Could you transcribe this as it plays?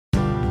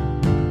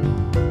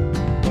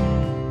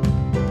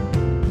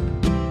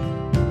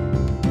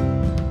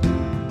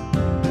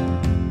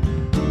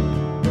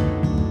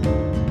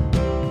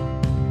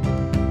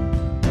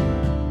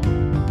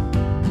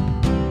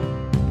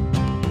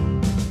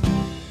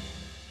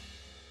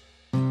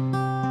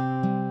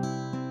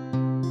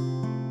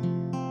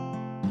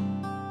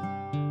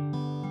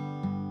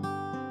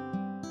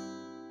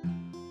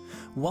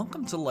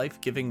Welcome to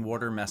Life-Giving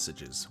Water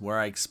Messages, where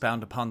I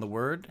expound upon the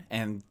Word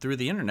and, through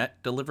the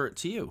internet, deliver it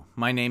to you.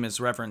 My name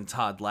is Reverend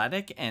Todd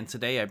Laddick, and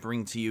today I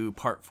bring to you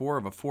part 4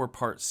 of a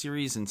 4-part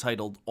series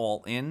entitled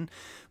All In,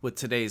 with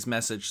today's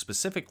message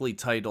specifically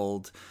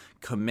titled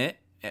Commit,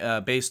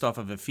 based off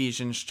of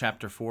Ephesians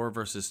chapter 4,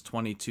 verses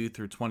 22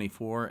 through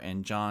 24,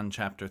 and John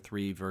chapter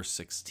 3, verse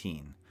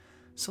 16.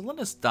 So let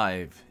us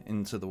dive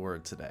into the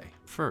Word today.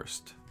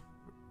 First,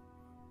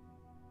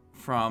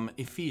 from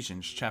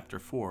Ephesians chapter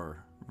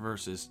 4,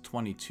 verses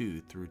 22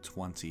 through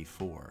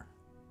 24.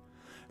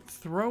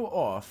 Throw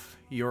off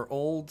your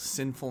old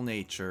sinful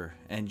nature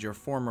and your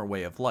former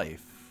way of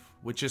life,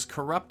 which is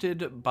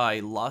corrupted by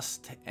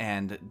lust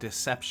and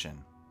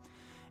deception.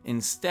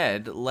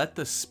 Instead, let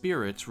the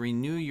Spirit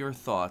renew your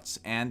thoughts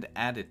and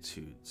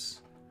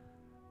attitudes.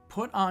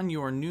 Put on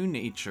your new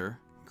nature,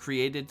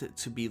 created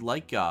to be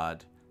like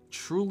God,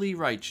 truly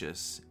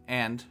righteous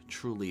and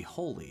truly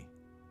holy.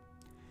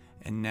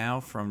 And now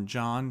from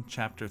John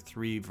chapter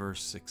 3,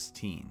 verse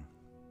 16.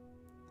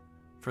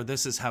 For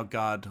this is how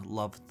God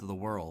loved the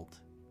world.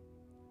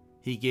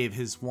 He gave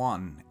his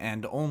one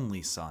and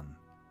only Son,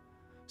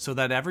 so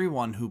that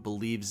everyone who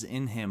believes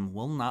in him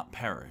will not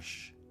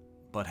perish,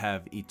 but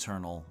have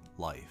eternal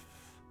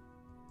life.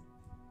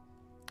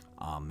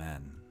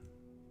 Amen.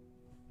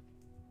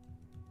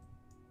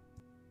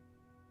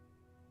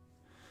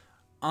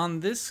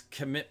 On this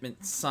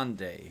Commitment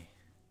Sunday,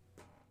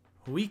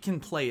 we can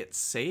play it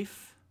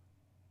safe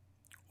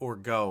or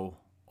go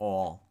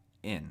all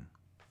in.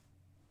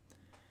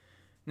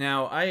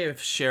 Now, I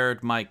have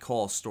shared my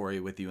call story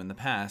with you in the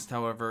past.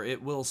 However,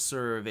 it will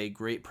serve a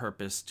great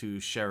purpose to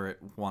share it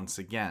once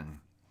again.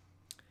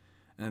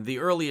 And the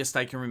earliest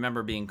I can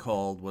remember being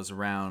called was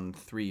around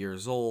 3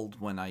 years old,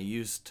 when I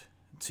used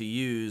to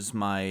use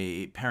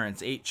my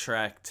parents'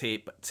 8-track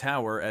tape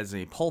tower as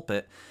a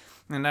pulpit,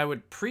 and I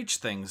would preach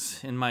things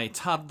in my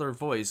toddler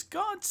voice.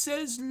 God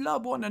says,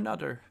 love one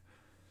another.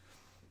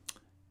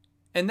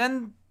 And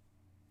then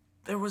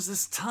there was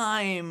this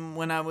time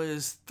when I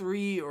was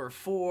 3 or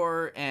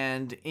 4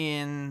 and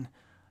in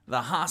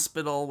the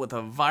hospital with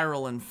a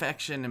viral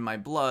infection in my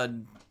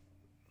blood.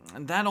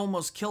 And that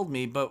almost killed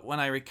me, but when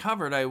I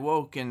recovered, I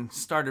woke and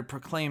started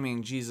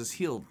proclaiming Jesus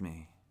healed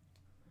me.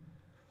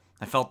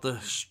 I felt the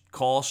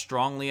call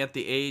strongly at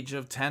the age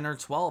of 10 or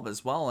 12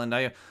 as well, and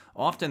I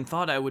often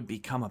thought I would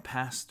become a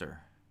pastor.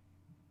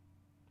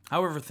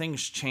 However,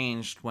 things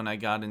changed when I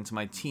got into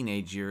my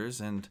teenage years,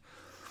 and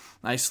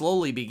I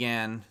slowly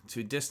began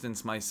to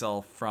distance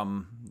myself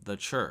from the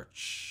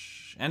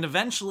church, and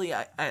eventually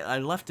I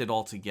left it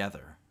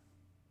altogether.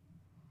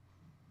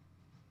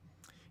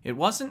 It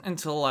wasn't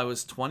until I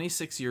was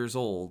 26 years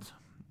old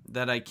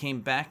that I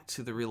came back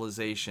to the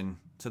realization,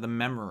 to the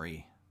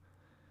memory,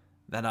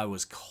 that I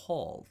was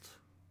called.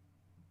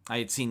 I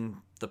had seen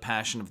The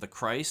Passion of the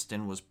Christ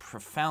and was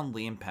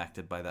profoundly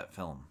impacted by that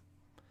film.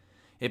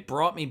 It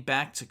brought me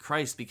back to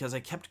Christ because I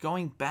kept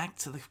going back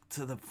to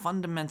the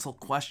fundamental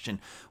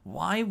question: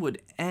 why would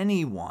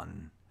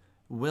anyone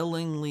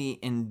willingly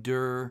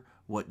endure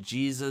what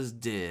Jesus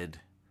did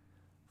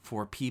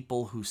for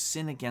people who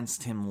sin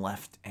against him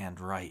left and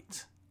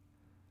right?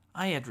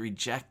 I had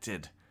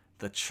rejected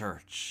the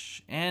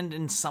church, and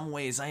in some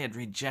ways I had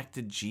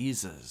rejected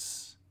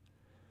Jesus.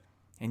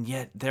 And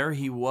yet there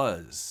he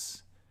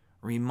was,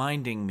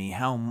 reminding me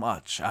how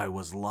much I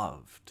was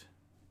loved.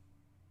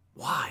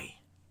 Why?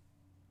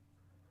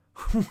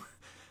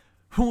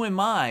 Who am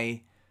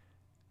I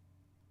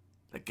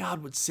that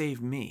God would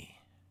save me?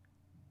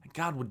 That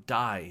God would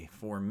die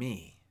for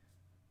me?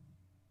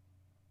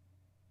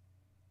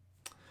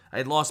 I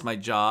had lost my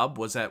job,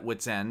 was at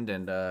wit's end,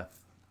 and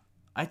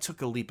I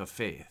took a leap of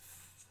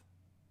faith,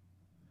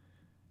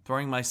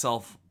 throwing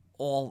myself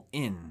all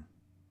in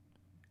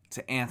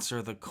to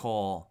answer the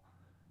call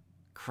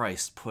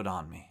Christ put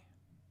on me.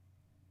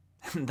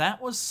 And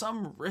that was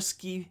some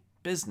risky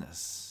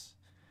business.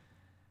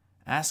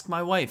 Ask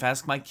my wife,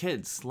 ask my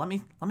kids. Let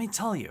me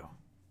tell you.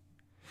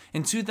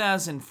 In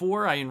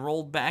 2004, I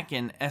enrolled back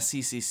in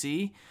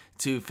SCCC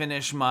to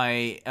finish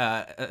my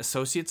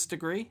associate's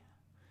degree.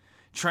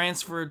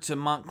 Transferred to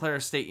Montclair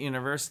State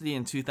University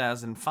in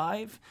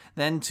 2005.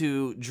 Then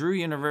to Drew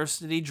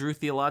University, Drew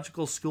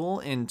Theological School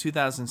in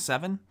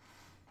 2007.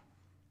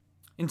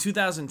 In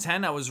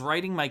 2010, I was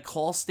writing my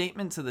call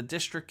statement to the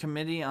District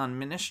Committee on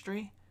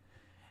Ministry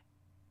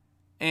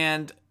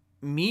and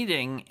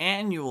meeting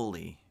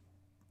annually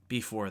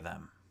before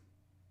them.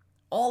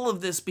 All of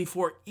this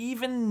before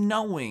even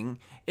knowing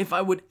if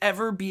I would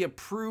ever be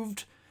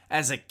approved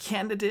as a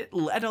candidate,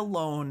 let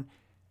alone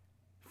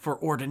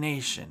for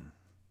ordination.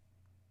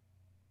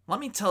 Let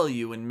me tell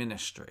you, in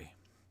ministry,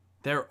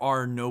 there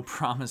are no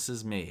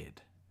promises made.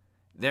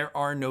 There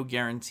are no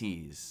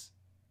guarantees.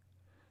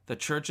 The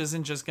church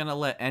isn't just going to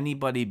let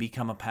anybody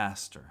become a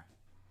pastor.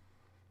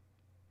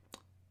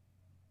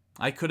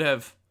 I could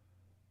have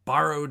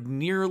borrowed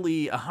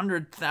nearly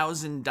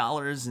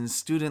 $100,000 in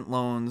student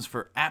loans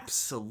for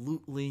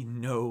absolutely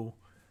no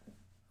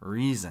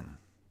reason.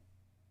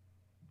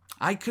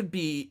 I could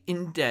be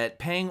in debt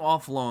paying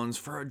off loans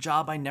for a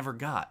job I never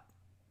got.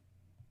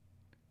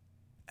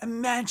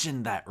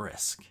 Imagine that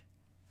risk.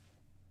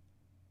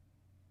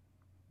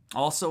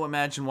 Also,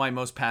 imagine why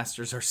most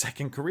pastors are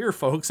second career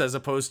folks as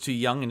opposed to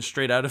young and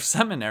straight out of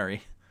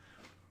seminary.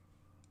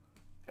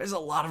 There's a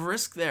lot of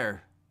risk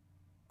there.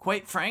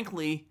 Quite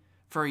frankly,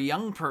 for a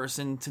young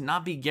person to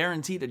not be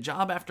guaranteed a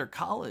job after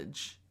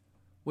college,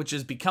 which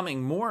is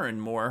becoming more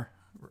and more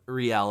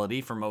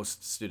reality for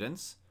most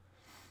students,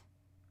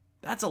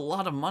 that's a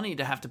lot of money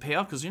to have to pay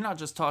off, because you're not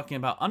just talking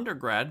about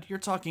undergrad, you're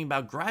talking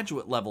about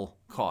graduate level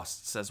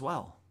costs as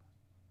well.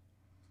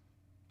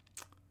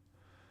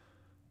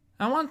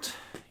 I want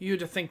you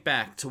to think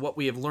back to what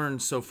we have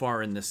learned so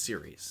far in this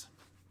series.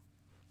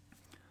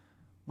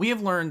 We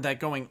have learned that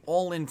going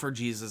all in for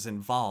Jesus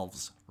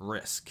involves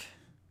risk.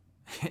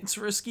 It's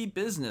risky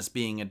business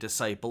being a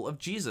disciple of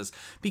Jesus,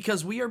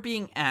 because we are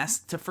being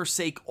asked to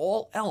forsake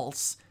all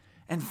else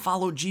and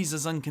follow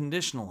Jesus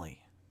unconditionally.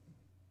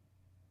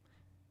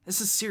 This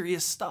is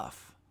serious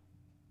stuff.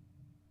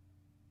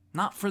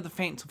 Not for the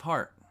faint of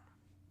heart.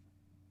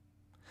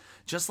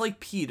 Just like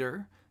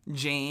Peter,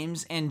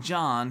 James, and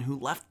John, who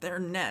left their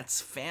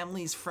nets,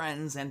 families,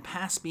 friends, and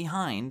past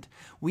behind,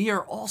 we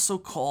are also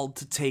called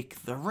to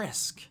take the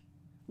risk,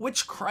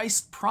 which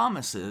Christ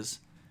promises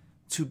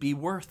to be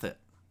worth it.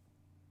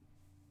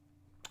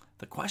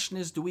 The question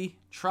is, do we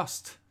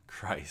trust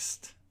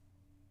Christ?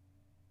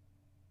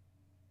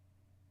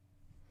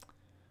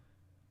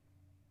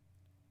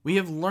 We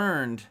have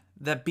learned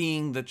that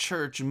being the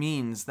church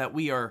means that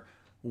we are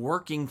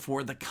working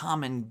for the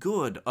common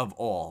good of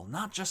all,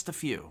 not just a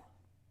few.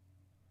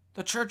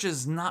 The church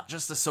is not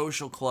just a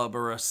social club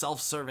or a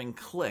self-serving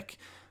clique,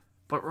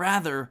 but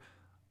rather,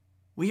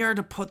 we are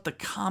to put the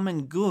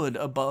common good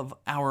above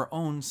our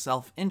own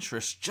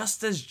self-interest,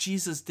 just as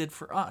Jesus did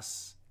for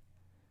us.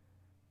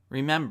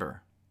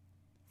 Remember,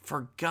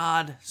 for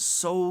God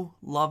so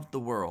loved the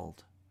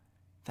world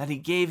that he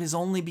gave his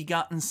only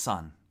begotten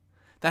Son,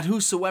 that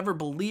whosoever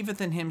believeth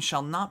in him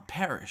shall not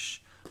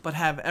perish, but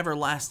have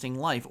everlasting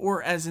life.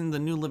 Or as in the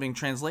New Living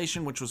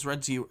Translation, which was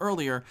read to you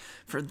earlier,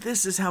 for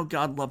this is how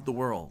God loved the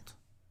world.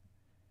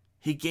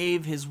 He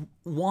gave his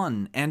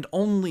one and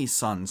only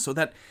Son, so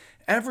that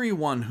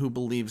everyone who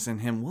believes in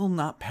him will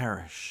not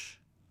perish,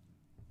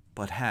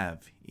 but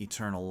have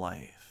eternal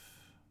life.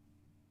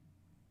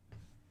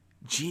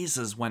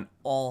 Jesus went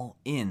all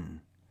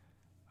in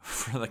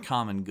for the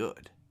common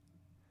good.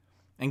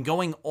 And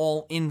going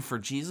all in for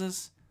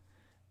Jesus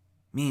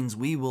means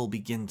we will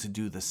begin to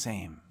do the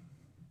same.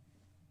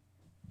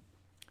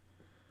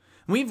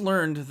 We've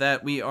learned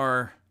that we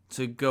are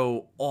to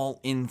go all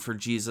in for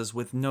Jesus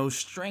with no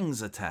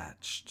strings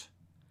attached.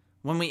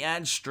 When we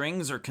add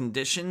strings or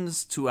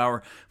conditions to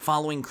our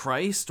following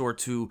Christ or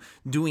to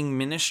doing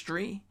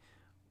ministry,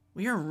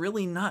 we are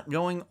really not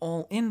going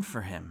all in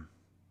for him.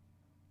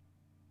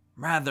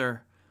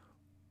 Rather,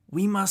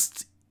 we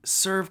must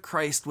serve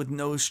Christ with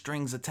no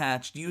strings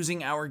attached,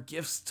 using our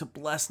gifts to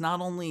bless not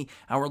only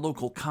our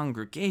local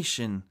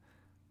congregation,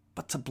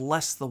 but to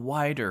bless the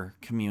wider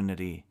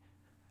community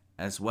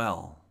as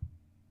well.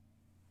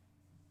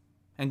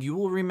 And you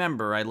will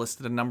remember I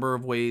listed a number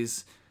of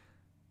ways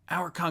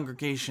our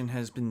congregation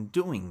has been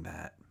doing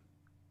that.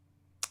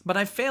 But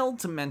I failed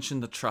to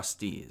mention the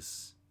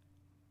trustees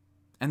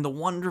and the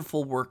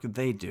wonderful work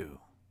they do.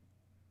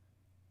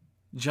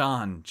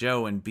 John,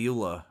 Joe, and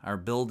Beulah are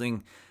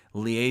building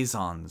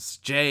liaisons.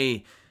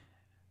 Jay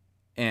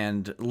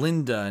and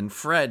Linda and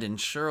Fred and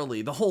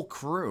Shirley, the whole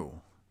crew.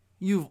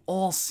 You've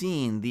all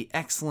seen the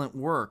excellent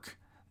work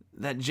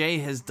that Jay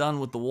has done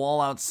with the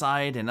wall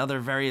outside and other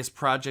various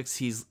projects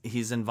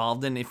he's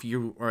involved in. If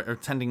you are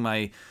attending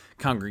my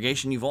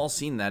congregation, you've all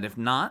seen that. If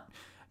not,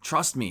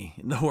 trust me,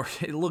 the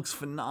work, it looks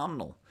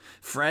phenomenal.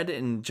 Fred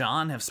and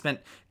John have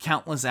spent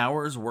countless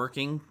hours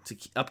working to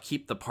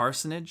upkeep the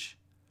parsonage.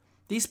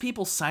 These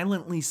people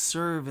silently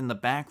serve in the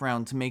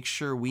background to make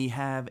sure we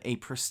have a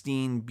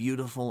pristine,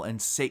 beautiful, and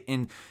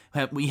sacred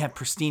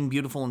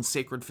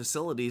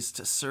facilities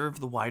to serve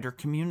the wider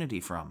community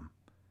from.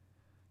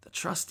 The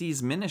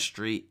trustees'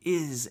 ministry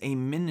is a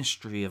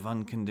ministry of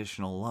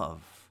unconditional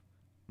love,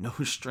 no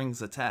strings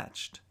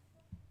attached.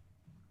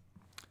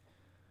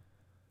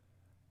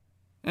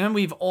 And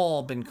we've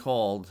all been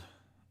called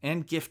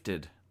and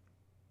gifted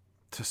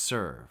to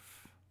serve.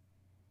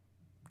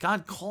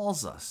 God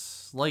calls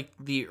us, like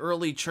the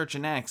early church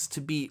in Acts,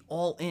 to be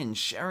all in,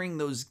 sharing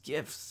those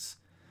gifts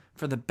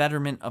for the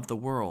betterment of the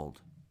world.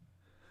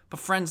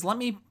 But friends, let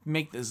me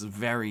make this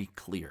very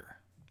clear.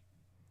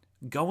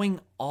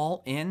 Going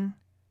all in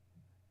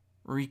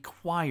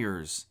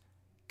requires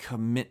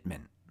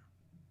commitment.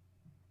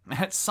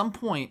 At some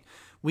point,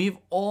 we've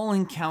all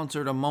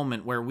encountered a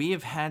moment where we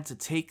have had to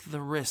take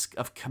the risk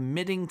of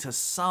committing to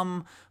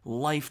some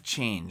life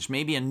change,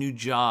 maybe a new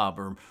job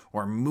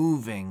or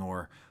moving,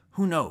 or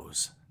who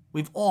knows.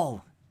 We've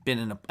all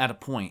been at a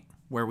point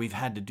where we've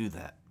had to do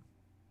that.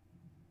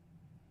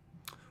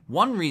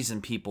 One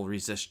reason people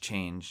resist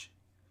change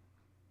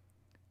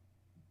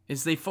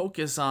is they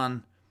focus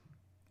on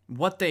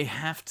what they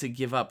have to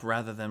give up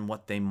rather than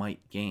what they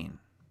might gain.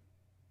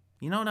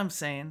 You know what I'm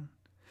saying?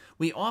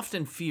 We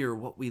often fear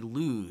what we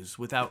lose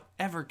without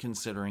ever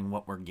considering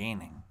what we're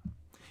gaining.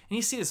 And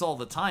you see this all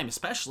the time,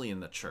 especially in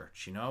the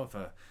church. If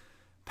a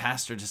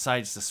pastor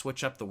decides to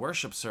switch up the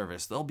worship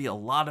service, there'll be a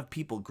lot of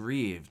people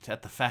grieved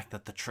at the fact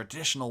that the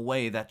traditional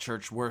way that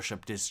church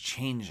worshiped is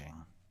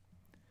changing.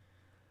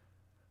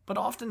 But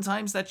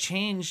oftentimes that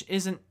change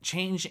isn't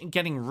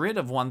getting rid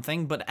of one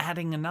thing, but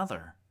adding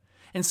another.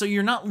 And so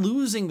you're not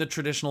losing the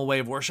traditional way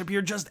of worship,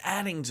 you're just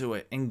adding to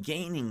it and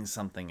gaining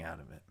something out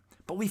of it.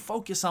 But we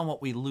focus on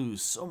what we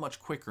lose so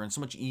much quicker and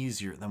so much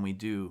easier than we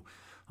do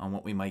on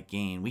what we might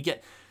gain. We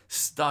get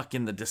stuck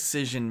in the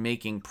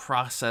decision-making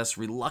process,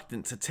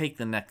 reluctant to take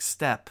the next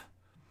step.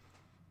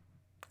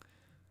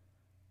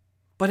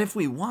 But if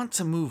we want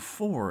to move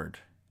forward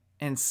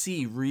and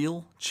see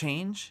real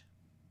change,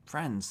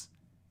 friends,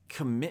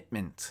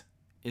 commitment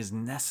is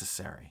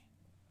necessary.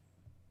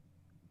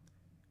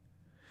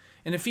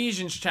 In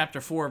Ephesians chapter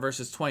 4,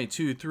 verses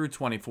 22 through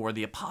 24,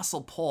 the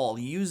Apostle Paul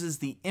uses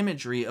the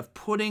imagery of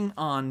putting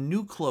on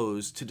new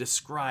clothes to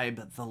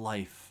describe the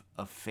life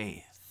of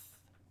faith.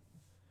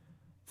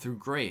 Through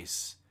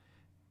grace,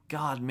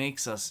 God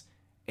makes us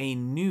a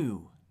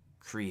new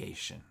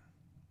creation.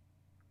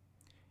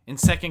 In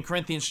 2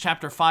 Corinthians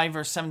chapter 5,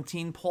 verse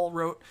 17, Paul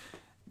wrote,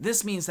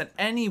 "This means that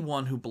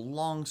anyone who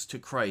belongs to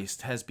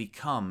Christ has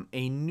become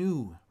a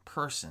new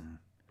person.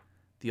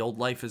 The old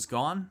life is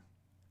gone.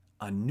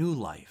 A new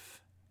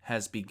life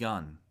has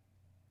begun."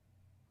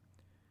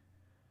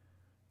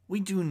 We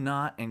do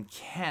not and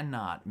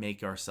cannot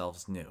make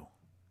ourselves new.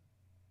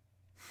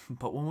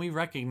 But when we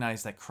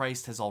recognize that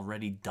Christ has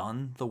already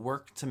done the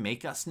work to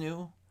make us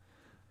new,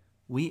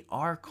 we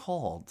are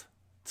called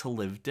to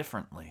live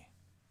differently.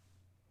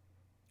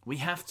 We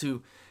have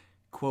to,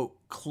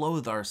 quote,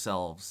 clothe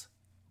ourselves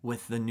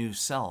with the new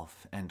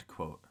self, end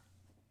quote.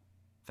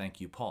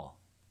 Thank you, Paul.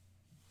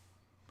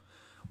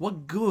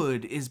 What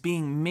good is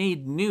being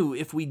made new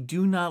if we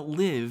do not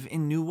live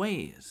in new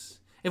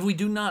ways? If we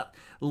do not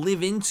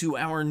live into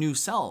our new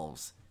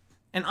selves?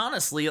 And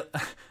honestly,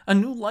 a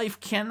new life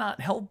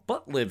cannot help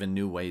but live in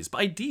new ways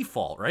by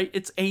default, right?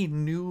 It's a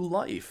new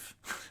life.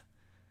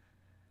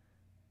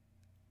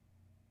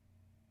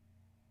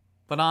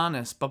 But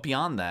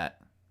beyond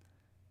that,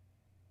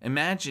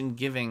 imagine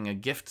giving a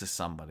gift to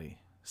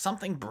somebody,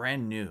 something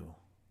brand new,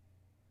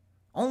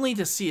 only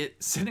to see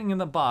it sitting in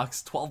the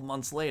box 12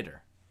 months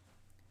later.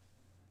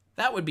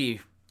 That would be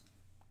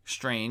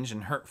strange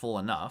and hurtful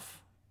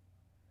enough.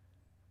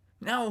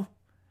 Now,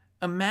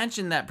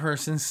 imagine that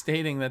person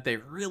stating that they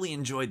really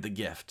enjoyed the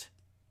gift.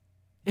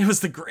 It was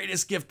the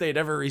greatest gift they'd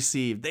ever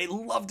received. They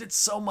loved it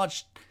so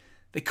much,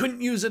 they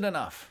couldn't use it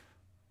enough.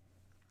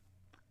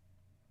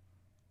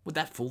 Would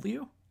that fool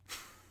you?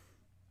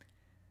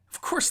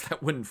 Of course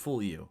that wouldn't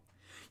fool you.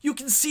 You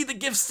can see the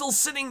gift still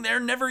sitting there,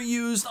 never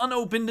used,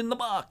 unopened in the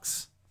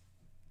box.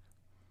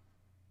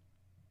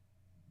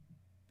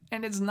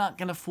 And it's not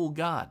going to fool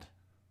God.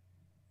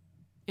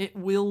 It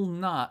will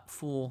not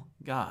fool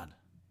God.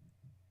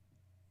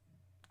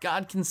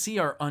 God can see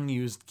our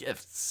unused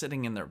gifts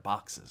sitting in their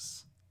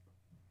boxes.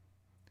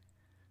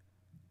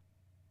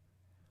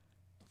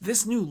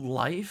 This new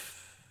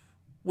life,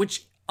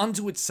 which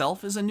unto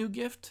itself is a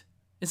gift.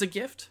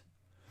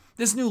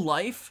 This new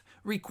life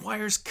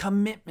requires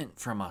commitment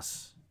from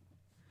us.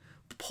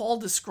 Paul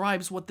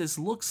describes what this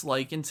looks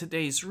like in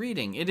today's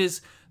reading. It is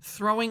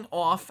throwing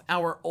off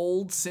our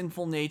old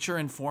sinful nature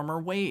and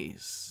former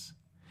ways,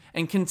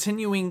 and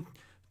continuing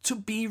to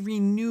be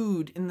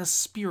renewed in the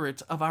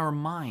spirit of our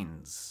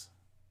minds,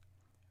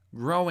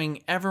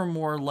 growing ever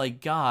more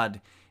like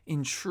God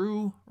in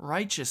true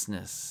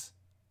righteousness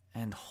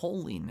and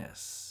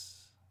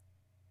holiness.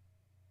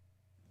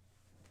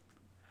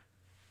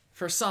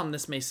 For some,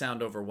 this may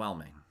sound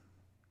overwhelming.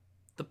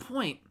 The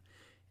point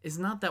is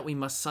not that we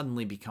must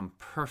suddenly become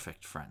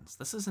perfect, friends.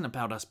 This isn't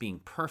about us being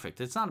perfect.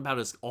 It's not about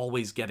us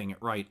always getting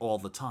it right all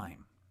the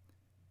time.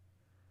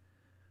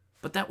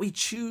 But that we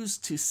choose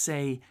to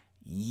say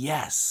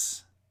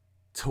yes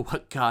to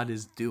what God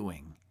is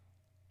doing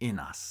in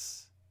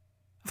us.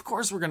 Of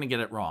course we're going to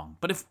get it wrong.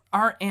 But if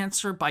our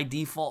answer by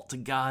default to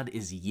God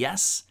is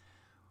yes,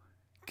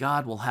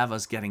 God will have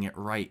us getting it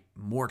right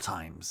more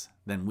times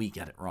than we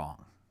get it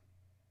wrong.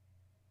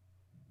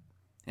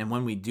 And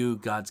when we do,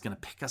 God's going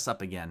to pick us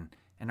up again,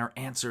 and our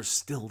answer's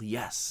still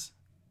yes.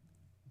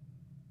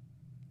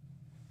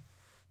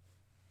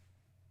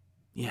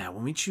 Yeah,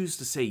 when we choose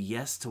to say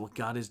yes to what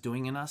God is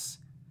doing in us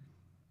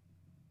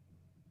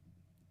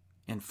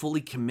and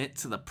fully commit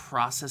to the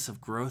process of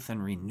growth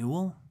and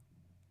renewal,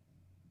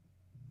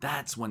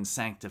 that's when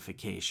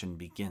sanctification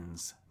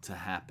begins to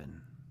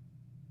happen.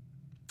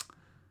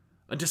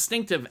 A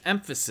distinctive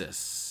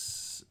emphasis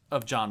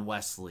of John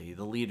Wesley,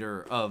 the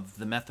leader of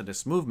the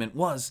Methodist movement,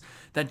 was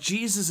that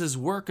Jesus'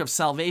 work of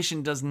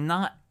salvation does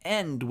not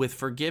end with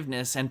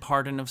forgiveness and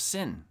pardon of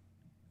sin.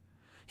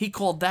 He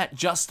called that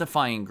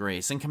justifying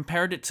grace and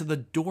compared it to the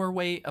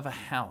doorway of a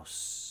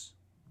house.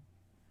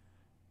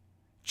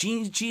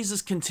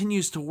 Jesus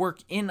continues to work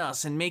in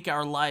us and make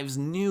our lives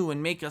new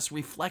and make us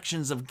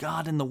reflections of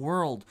God in the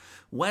world.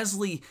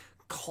 Wesley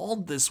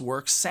called this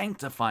work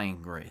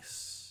sanctifying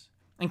grace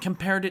and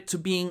compared it to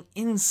being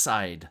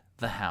inside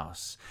the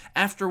house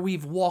after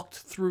we've walked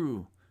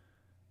through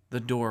the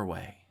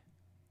doorway.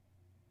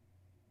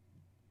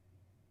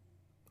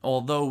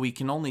 Although we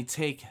can only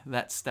take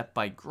that step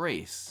by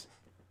grace,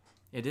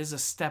 it is a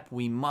step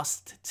we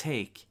must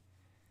take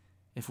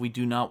if we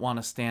do not want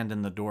to stand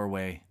in the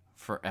doorway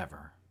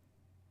forever.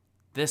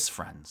 This,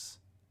 friends,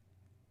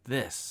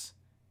 this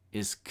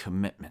is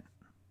commitment.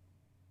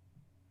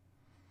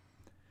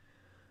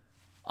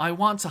 I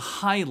want to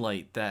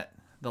highlight that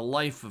the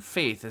life of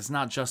faith is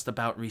not just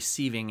about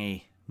receiving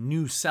a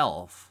new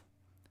self,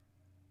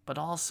 but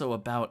also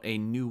about a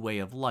new way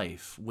of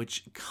life,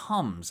 which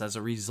comes as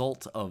a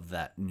result of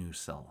that new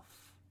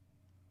self.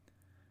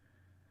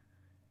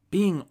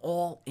 Being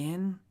all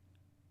in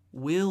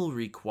will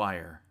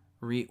require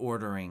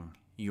reordering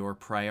your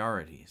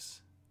priorities.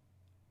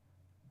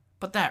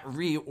 But that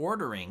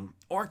reordering,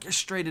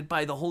 orchestrated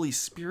by the Holy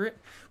Spirit,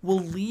 will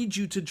lead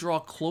you to draw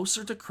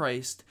closer to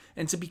Christ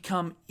and to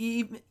become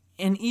an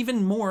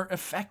even more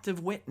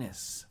effective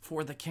witness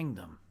for the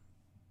kingdom.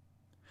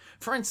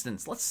 For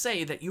instance, let's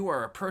say that you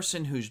are a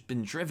person who's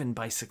been driven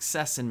by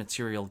success and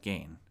material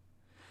gain.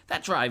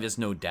 That drive is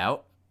no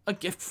doubt a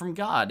gift from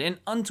God, and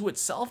unto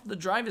itself, the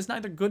drive is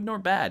neither good nor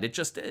bad. It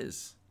just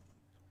is.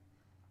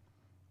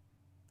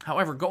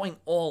 However, going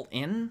all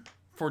in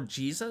for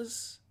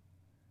Jesus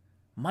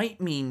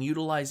might mean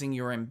utilizing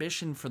your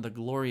ambition for the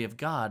glory of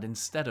God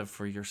instead of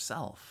for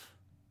yourself,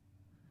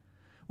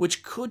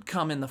 which could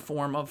come in the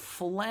form of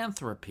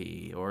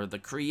philanthropy or the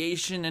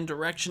creation and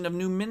direction of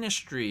new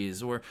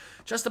ministries or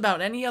just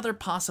about any other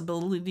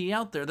possibility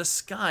out there. The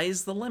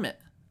sky's the limit.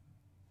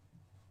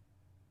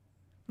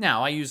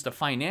 Now, I used a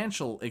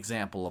financial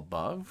example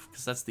above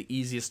because that's the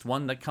easiest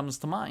one that comes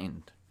to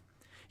mind.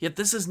 Yet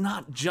this is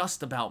not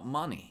just about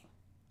money,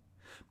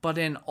 but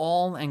an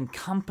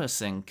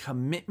all-encompassing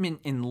commitment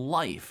in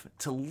life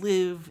to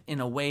live in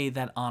a way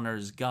that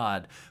honors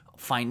God,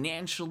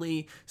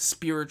 financially,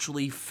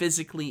 spiritually,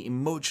 physically,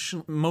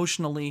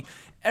 emotionally.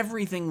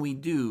 Everything we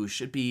do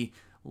should be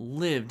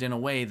lived in a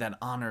way that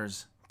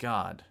honors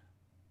God.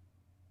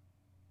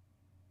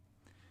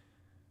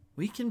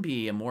 We can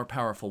be a more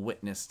powerful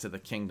witness to the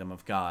kingdom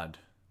of God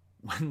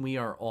when we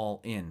are all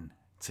in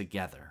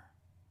together.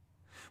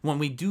 When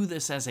we do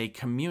this as a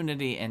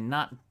community and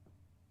not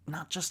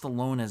just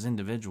alone as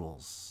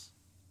individuals.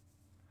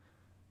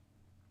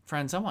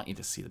 Friends, I want you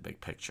to see the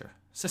big picture.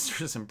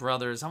 Sisters and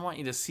brothers, I want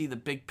you to see the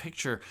big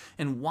picture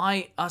and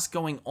why us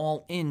going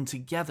all in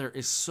together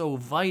is so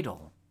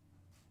vital.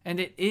 And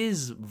it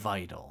is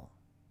vital.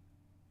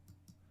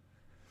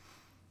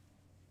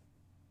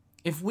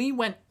 If we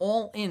went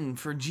all in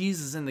for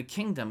Jesus and the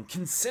kingdom,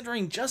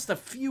 considering just a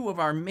few of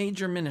our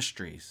major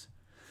ministries,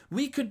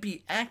 we could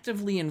be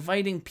actively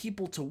inviting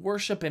people to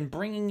worship and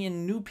bringing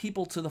in new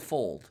people to the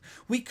fold.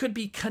 We could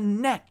be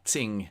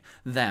connecting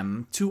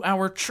them to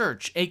our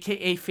church,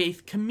 aka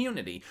faith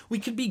community. We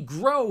could be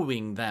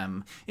growing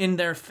them in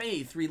their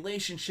faith,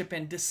 relationship,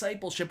 and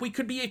discipleship. We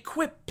could be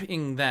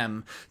equipping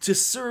them to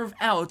serve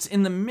out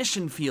in the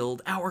mission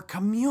field, our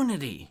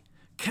community.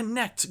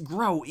 Connect,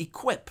 grow,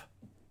 equip.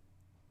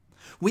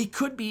 We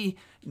could be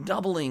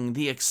doubling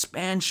the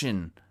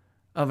expansion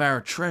of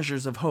our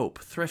Treasures of Hope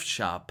thrift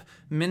shop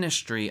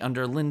ministry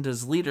under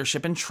Linda's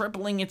leadership and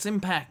tripling its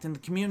impact in the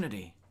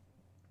community.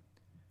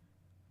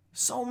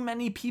 So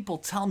many people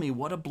tell me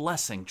what a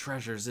blessing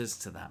Treasures is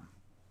to them.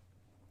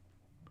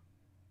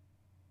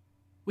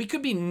 We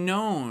could be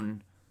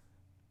known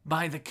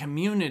by the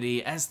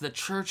community as the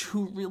church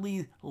who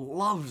really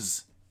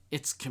loves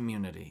its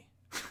community.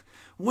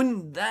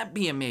 Wouldn't that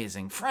be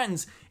amazing?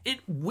 Friends, it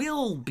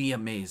will be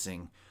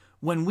amazing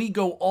when we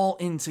go all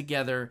in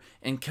together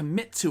and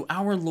commit to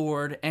our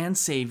Lord and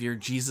Savior,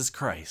 Jesus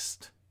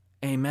Christ.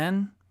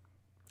 Amen?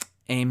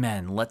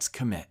 Amen. Let's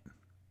commit.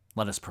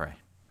 Let us pray.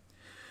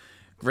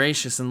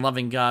 Gracious and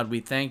loving God, we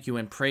thank you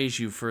and praise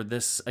you for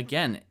this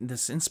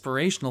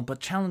inspirational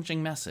but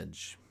challenging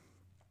message.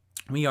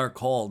 We are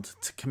called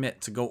to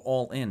commit to go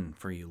all in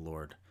for you,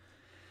 Lord.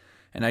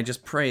 And I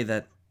just pray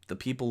that the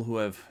people who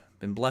have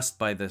been blessed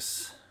by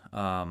this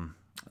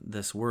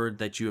word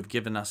that you have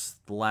given us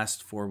the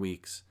last 4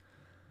 weeks,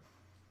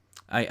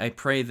 I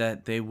pray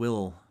that they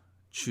will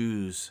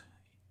choose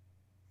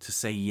to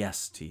say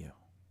yes to you,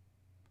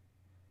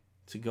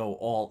 to go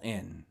all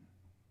in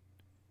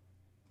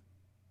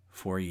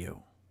for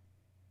you,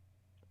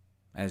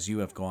 as you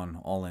have gone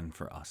all in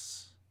for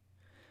us.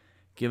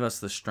 Give us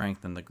the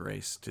strength and the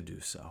grace to do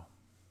so.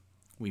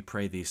 We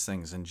pray these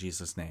things in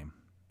Jesus' name.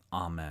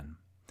 Amen.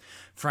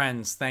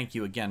 Friends, thank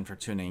you again for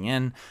tuning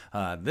in.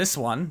 This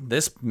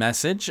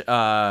message,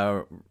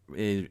 again,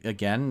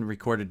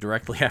 recorded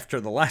directly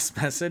after the last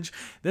message.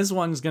 This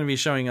one's going to be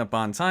showing up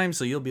on time,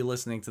 so you'll be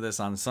listening to this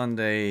on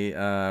Sunday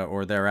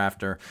or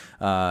thereafter.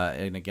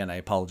 And again, I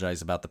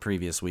apologize about the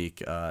previous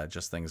week.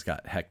 Just things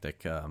got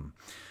hectic.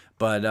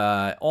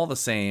 But all the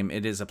same,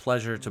 it is a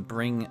pleasure to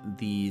bring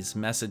these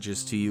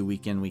messages to you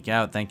week in, week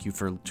out. Thank you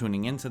for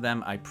tuning into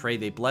them. I pray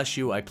they bless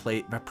you. I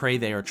pray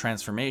they are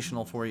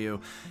transformational for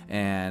you.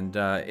 And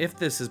if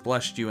this has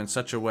blessed you in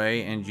such a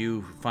way and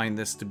you find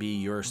this to be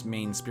your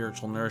main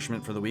spiritual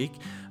nourishment for the week,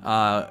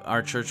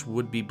 our church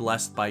would be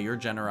blessed by your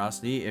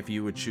generosity if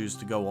you would choose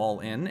to go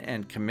all in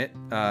and commit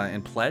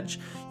and pledge.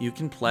 You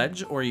can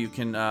pledge, or you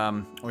can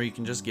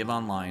just give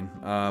online.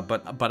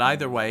 But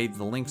either way,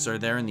 the links are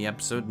there in the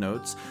episode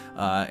notes.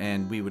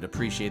 And we would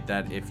appreciate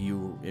that if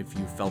you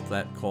felt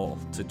that call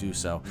to do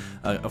so.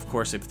 Of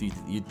course, if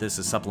this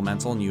is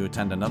supplemental and you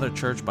attend another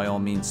church, by all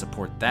means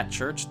support that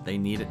church. They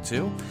need it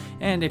too.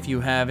 And if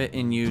you have it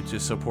in you to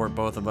support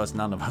both of us,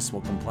 none of us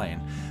will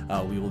complain.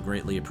 We will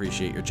greatly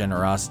appreciate your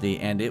generosity,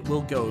 and it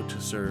will go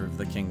to serve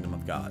the kingdom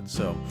of God.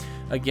 So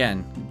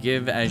again,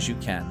 give as you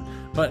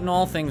can. But in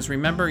all things,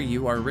 remember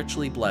you are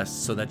richly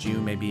blessed so that you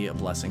may be a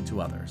blessing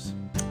to others.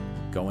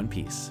 Go in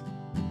peace.